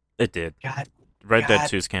 It did. God, Red Dead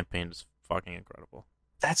 2's campaign is fucking incredible.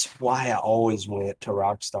 that's why I always went to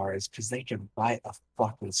Rockstar, is because they can write a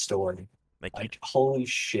fucking story. Like, holy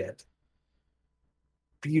shit.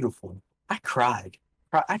 Beautiful. I cried.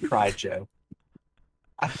 I cried, Joe.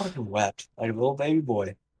 I fucking wept like a little baby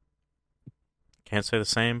boy. Can't say the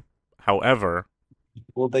same. However,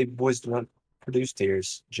 Little baby boys do not produce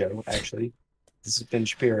tears, Joe, actually. This is Ben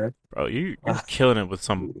Shapiro. bro, you're killing it with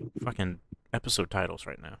some fucking episode titles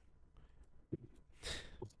right now.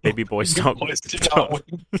 Baby boys don't. Boys do not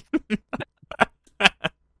win.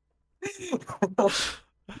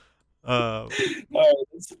 Alright,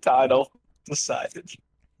 that's the title. Decided.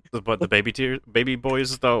 But the baby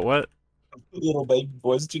boys don't what? Little baby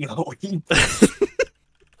boys do not weep. That's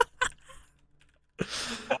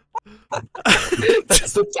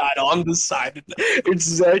the title. I'm decided.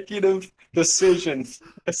 Executive decision.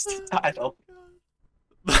 That's the title.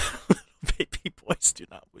 Baby boys do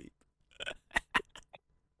not weep.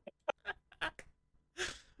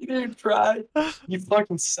 You didn't cry. You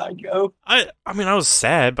fucking psycho. I mean, I was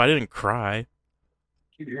sad, but I didn't cry.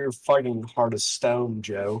 You're fucking heart of stone,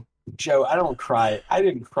 Joe. Joe, I don't cry. I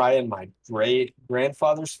didn't cry in my great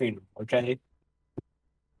grandfather's funeral, okay?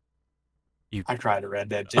 I cried at Red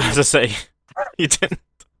Dead 2. I was to say, you didn't.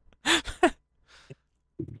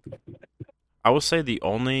 I will say the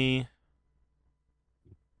only.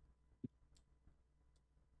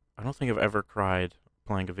 I don't think I've ever cried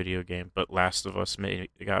playing a video game, but Last of Us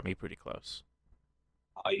got me pretty close.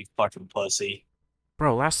 Oh, you fucking pussy.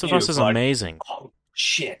 Bro, Last of Us is amazing. Oh,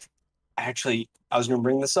 shit. Actually, I was going to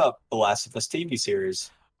bring this up. The Last of Us TV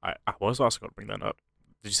series. I was also going to bring that up.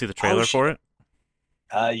 Did you see the trailer for it?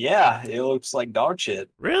 Yeah, it looks like dog shit.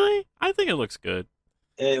 Really? I think it looks good.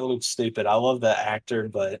 It looks stupid. I love the actor,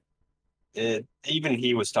 but even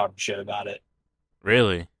he was talking shit about it.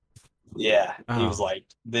 Really? Yeah, he was Oh. like,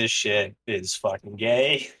 "This shit is fucking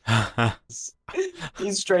gay."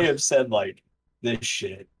 He straight up said like, "This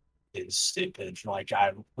shit is stupid. Like,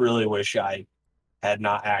 I really wish I had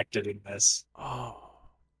not acted in this. Oh,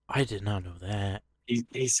 I did not know that.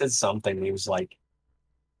 He said something. He was like,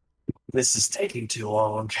 "This is taking too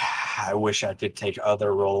long. I wish I could take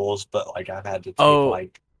other roles, but like I've had to take Oh,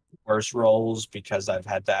 like worse roles because I've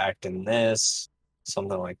had to act in this,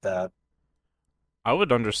 something like that. I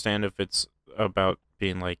would understand if it's about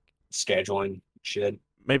being like Scheduling shit.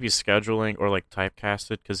 maybe scheduling or like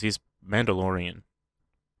typecasted because he's Mandalorian.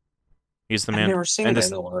 He's the I've man, never seen and it's,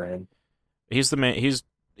 Mandalorian. he's the man.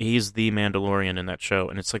 He's the Mandalorian in that show,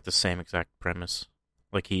 and it's like the same exact premise.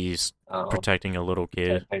 Like he's Um, protecting a little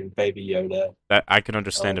kid. and Baby Yoda. That I can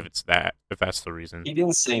understand Um, if that's the reason. he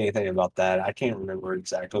didn't say anything about that. I can't remember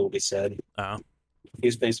exactly what he said. Oh, He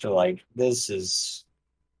was basically like, this is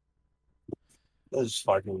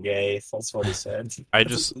fucking gay." That's what he said. I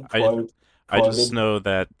just Quote, I just quoted. know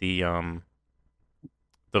that the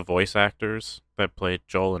voice actors that played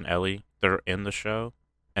Joel and Ellie, they're in the show,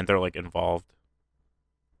 and they're like involved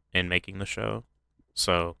in making the show,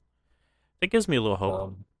 so that gives me a little hope.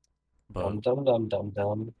 Um, But Dum dum dum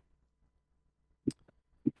dum.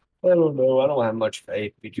 I don't know. I don't have much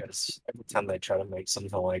faith because every time they try to make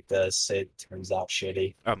something like this, it turns out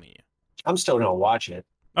shitty. I mean, I'm still gonna watch it.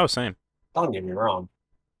 oh, same. Don't get me wrong.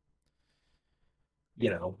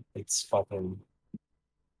 It's fucking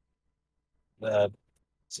uh,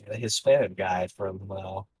 it's a Hispanic guy from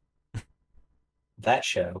that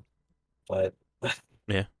show, but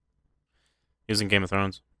Yeah, he was in Game of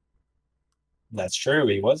Thrones. that's true.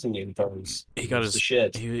 He was in Game of Thrones. He He got was the his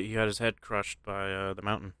shit. he got his head crushed by the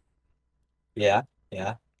mountain. Yeah,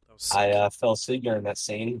 yeah. That was I sick. fell asleep during that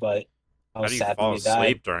scene, but I How was do you sad when fall he died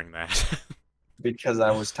asleep during that? because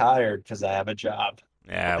I was tired because I have a job.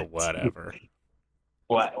 Yeah, whatever.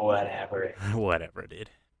 Whatever. Whatever, dude.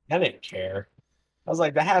 I didn't care. I was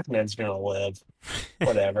like, the half man's gonna live.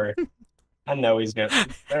 Whatever. I know he's gonna.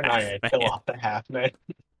 They're not gonna kill Man. off the half man.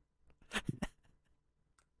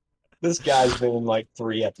 This guy's been in like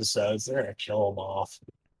 3 episodes. They're gonna kill him off.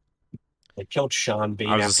 They killed Sean Bean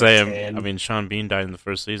I was just after saying. 10. I mean, Sean Bean died in the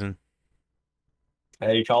first season.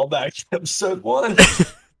 Hey, call back to episode 1.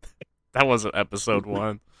 That wasn't episode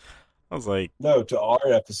 1. I was like, No, to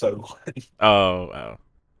our episode 1. oh.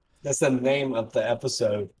 That's the name of the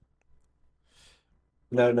episode.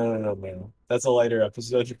 No. That's a later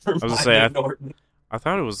episode. I was gonna say, I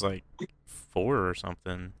thought it was like 4 or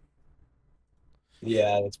something.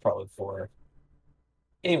 Yeah, that's probably 4.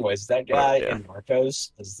 Anyways, that But guy yeah, in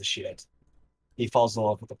Narcos is the shit. He falls in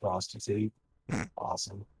love with a prostitute.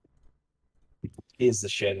 Awesome. He is the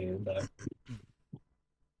shit, and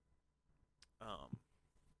um,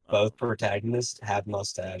 both protagonists have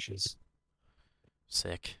mustaches.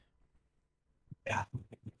 sick. Yeah,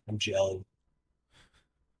 I'm jelly.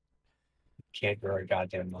 Can't grow a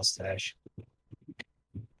goddamn mustache.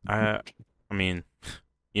 I mean,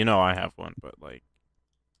 I have one, but like,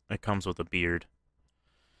 it comes with a beard.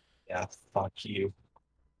 Yeah, fuck you.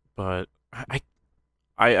 But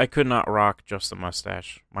I could not rock just a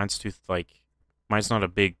mustache. Mine's not a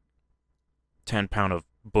big 10-pound of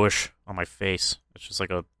bush on my face. It's just like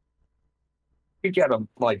a, You got a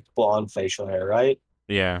like blonde facial hair, right?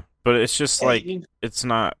 yeah. But it's just Yeah, like,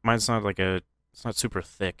 mine's not like it's not super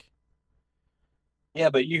thick.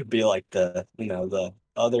 yeah, but you could be like the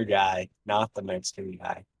other guy, not the Mexican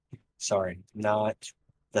guy. Sorry, not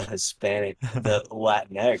the Hispanic, the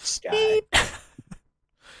Latinx guy.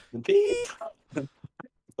 Beep.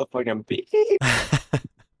 The fucking beep.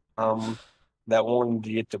 That wanted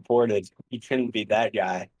to get deported. You couldn't be that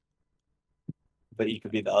guy, but you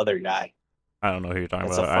could be the other guy. I don't know who you're talking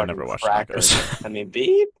That's a about. I fucking never watched cracker. Narcos. I mean,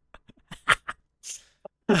 beep.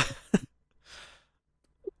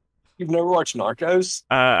 You've never watched Narcos?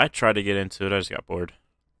 I tried to get into it. I just got bored.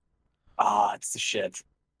 Ah, it's the shit.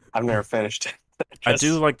 I've never finished it. I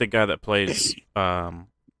do like the guy that plays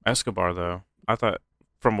Escobar, though. I thought,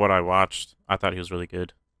 from what I watched, I thought he was really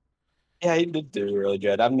good. Yeah, he did do really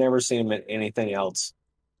good. I've never seen him in anything else.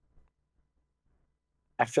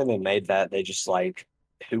 After they made that, they just like,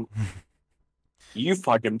 who? You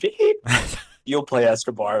fucking beep. You'll play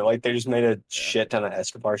Escobar. Like, they just made a shit ton of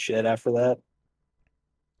Escobar shit after that.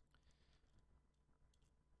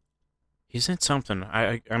 He's in something.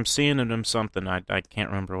 I'm seeing it in something. I can't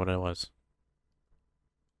remember what it was.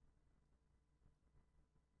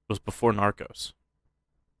 It was before Narcos.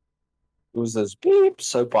 It was those beep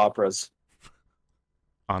soap operas.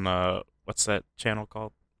 On what's that channel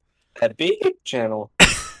called? That beep channel.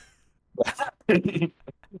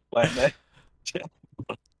 Like,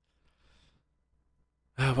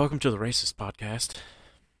 Welcome to the Racist Podcast.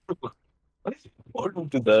 what Welcome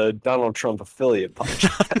to the Donald Trump affiliate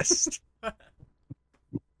podcast.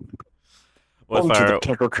 Welcome to the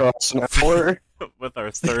Tucker Carlson Hour. with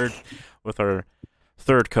our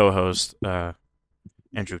third co-host,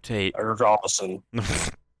 Andrew Tate. Tucker Carlson.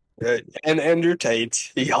 And Andrew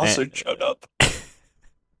Tate. He also showed up. I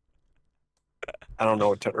don't know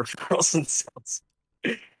what Tucker Carlson sounds.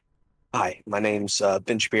 Hi, my name's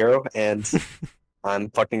Ben Shapiro, and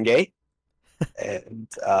I'm fucking gay. And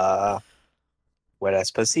wet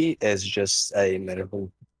ass pussy is just a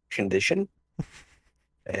medical condition.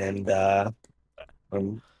 And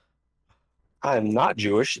I'm not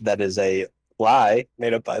Jewish. That is a lie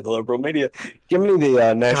made up by the liberal media. Give me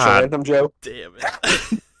the national anthem, Joe. Damn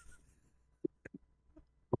it.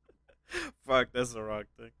 Fuck, that's the wrong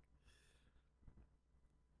thing.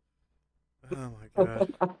 Oh my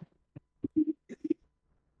god.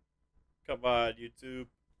 Come on, YouTube.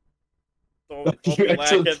 Don't be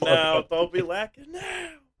lacking now. Don't be lacking now.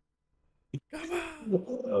 Come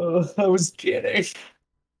on. I was kidding.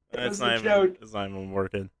 It's not even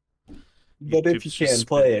working. But if you can,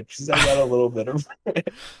 play it, because I got a little bit of...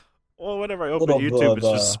 Well, whenever I open YouTube, it's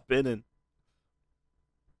just spinning.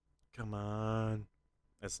 Come on.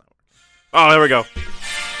 It's not working. Oh, there we go.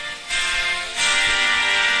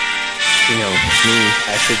 You know, me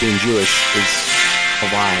actually being Jewish is a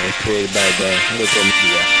lie created by the liberal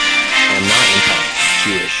media. I'm not in fact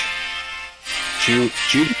Jewish.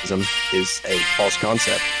 Judaism is a false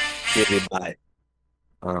concept created by,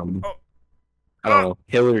 I don't know,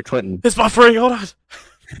 Hillary Clinton. It's buffering, hold on.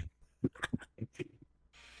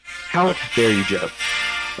 How dare you, Joe?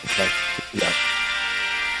 Okay, yeah.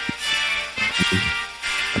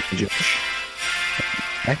 I'm Jewish.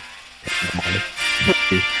 Okay?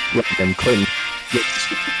 Let them Clinton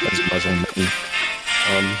gets as a Muslim.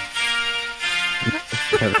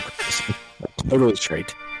 Totally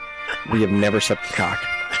straight. We have never sucked a cock.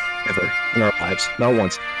 Ever. In our lives. Not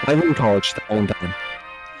once. Not even in college the whole time.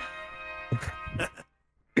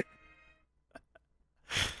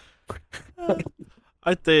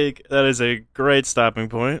 I think that is a great stopping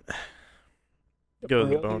point. Go to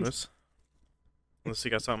the bonus. Unless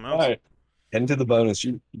you got something else. All right. Into the bonus.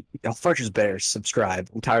 Y'all fuckers better subscribe.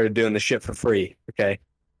 I'm tired of doing this shit for free. Okay?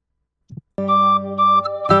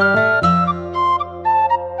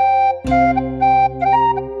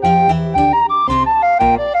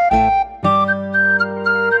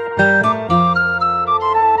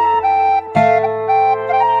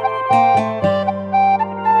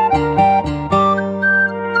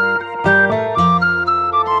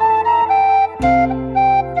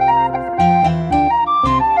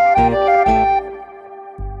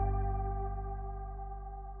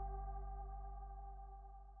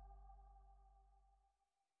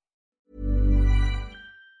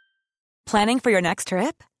 Planning for your next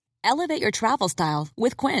trip? Elevate your travel style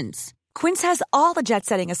with Quince. Quince has all the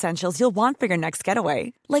jet-setting essentials you'll want for your next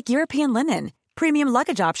getaway, like European linen, premium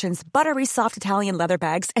luggage options, buttery soft Italian leather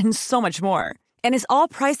bags, and so much more. And is all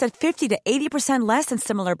priced at 50 to 80% less than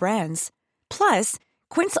similar brands. Plus,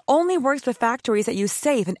 Quince only works with factories that use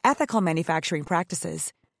safe and ethical manufacturing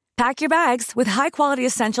practices. Pack your bags with high-quality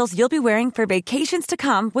essentials you'll be wearing for vacations to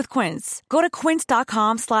come with Quince. Go to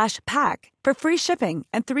quince.com/pack for free shipping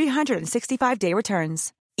and 365-day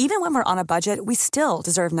returns. Even when we're on a budget, we still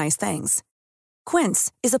deserve nice things.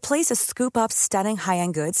 Quince is a place to scoop up stunning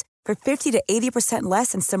high-end goods for 50 to 80%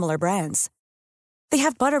 less than similar brands. They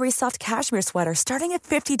have buttery soft cashmere sweaters starting at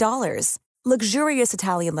 $50, luxurious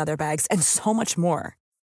Italian leather bags, and so much more.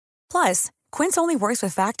 Plus, Quince only works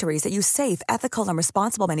with factories that use safe, ethical, and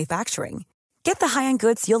responsible manufacturing. Get the high-end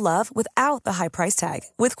goods you'll love without the high price tag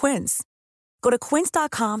with Quince. Go to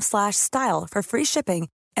quince.com/style for free shipping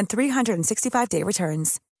and 365-day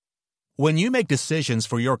returns. When you make decisions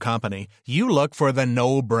for your company, you look for the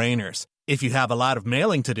no-brainers. If you have a lot of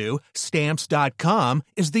mailing to do, Stamps.com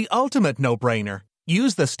is the ultimate no-brainer.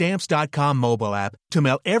 Use the Stamps.com mobile app to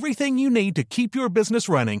mail everything you need to keep your business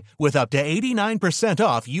running with up to 89%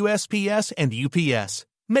 off USPS and UPS.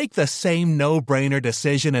 Make the same no-brainer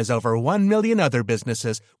decision as over 1 million other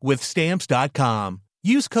businesses with Stamps.com.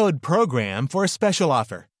 Use code PROGRAM for a special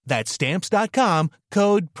offer. That's Stamps.com,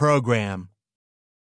 code PROGRAM.